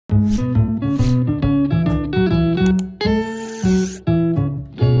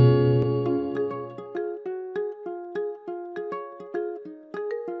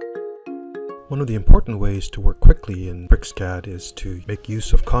ways to work quickly in BricsCAD is to make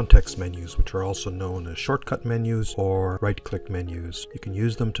use of context menus, which are also known as shortcut menus or right-click menus. You can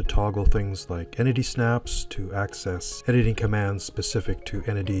use them to toggle things like entity snaps, to access editing commands specific to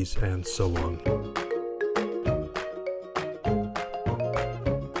entities, and so on.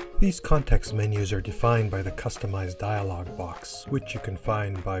 These context menus are defined by the Customize dialog box, which you can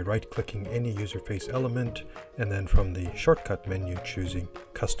find by right-clicking any user face element and then from the shortcut menu choosing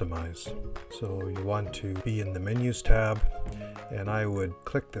Customize. So you want to be in the Menus tab, and I would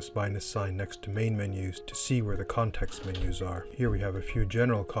click this minus sign next to Main Menus to see where the context menus are. Here we have a few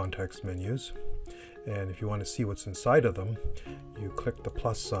general context menus, and if you want to see what's inside of them, you click the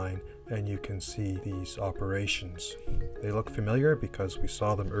plus sign and you can see these operations. They look familiar because we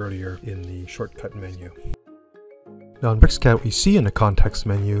saw them earlier in the shortcut menu. Now in BricsCAD, what you see in the context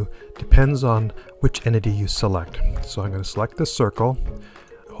menu depends on which entity you select. So I'm going to select this circle,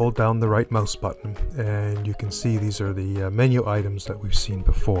 hold down the right mouse button, and you can see these are the menu items that we've seen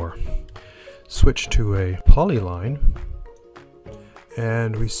before. Switch to a polyline,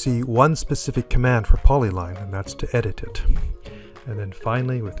 and we see one specific command for polyline, and that's to edit it. And then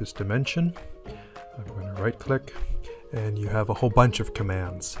finally, with this dimension, I'm going to right click, and you have a whole bunch of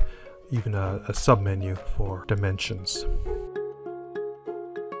commands, even a submenu for dimensions.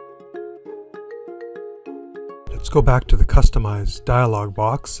 Let's go back to the Customize dialog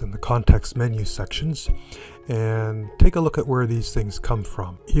box and the context menu sections and take a look at where these things come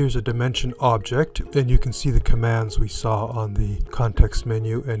from. Here's a dimension object, and you can see the commands we saw on the context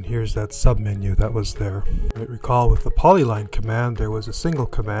menu, and here's that submenu that was there. You might recall with the polyline command there was a single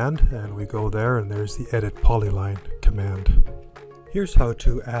command, and we go there and there's the edit polyline command. Here's how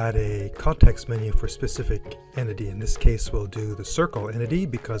to add a context menu for a specific entity. In this case, we'll do the circle entity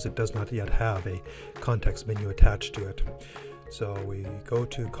because it does not yet have a context menu attached to it. So we go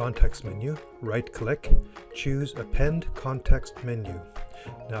to context menu, right click, choose append context menu.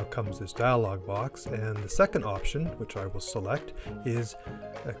 Now comes this dialog box, and the second option, which I will select, is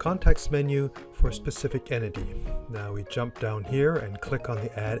a context menu for a specific entity. Now we jump down here and click on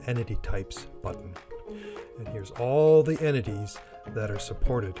the Add Entity Types button. And here's all the entities that are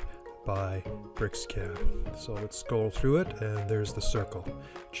supported by BricsCAD. So let's scroll through it, and there's the circle.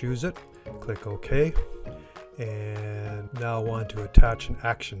 Choose it, click OK, and now I want to attach an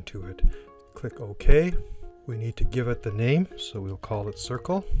action to it. Click OK. We need to give it the name, so we'll call it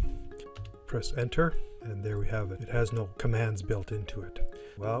circle. Press enter, and there we have it. It has no commands built into it.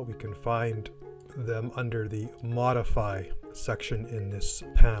 Well, we can find them under the modify section in this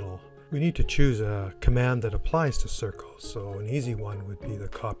panel. We need to choose a command that applies to circles, so an easy one would be the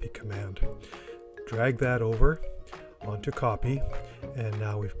copy command. Drag that over onto copy, and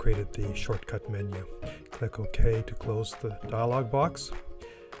now we've created the shortcut menu. Click OK to close the dialog box.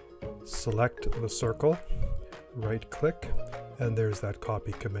 Select the circle, right click, and there's that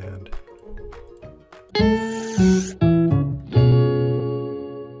copy command.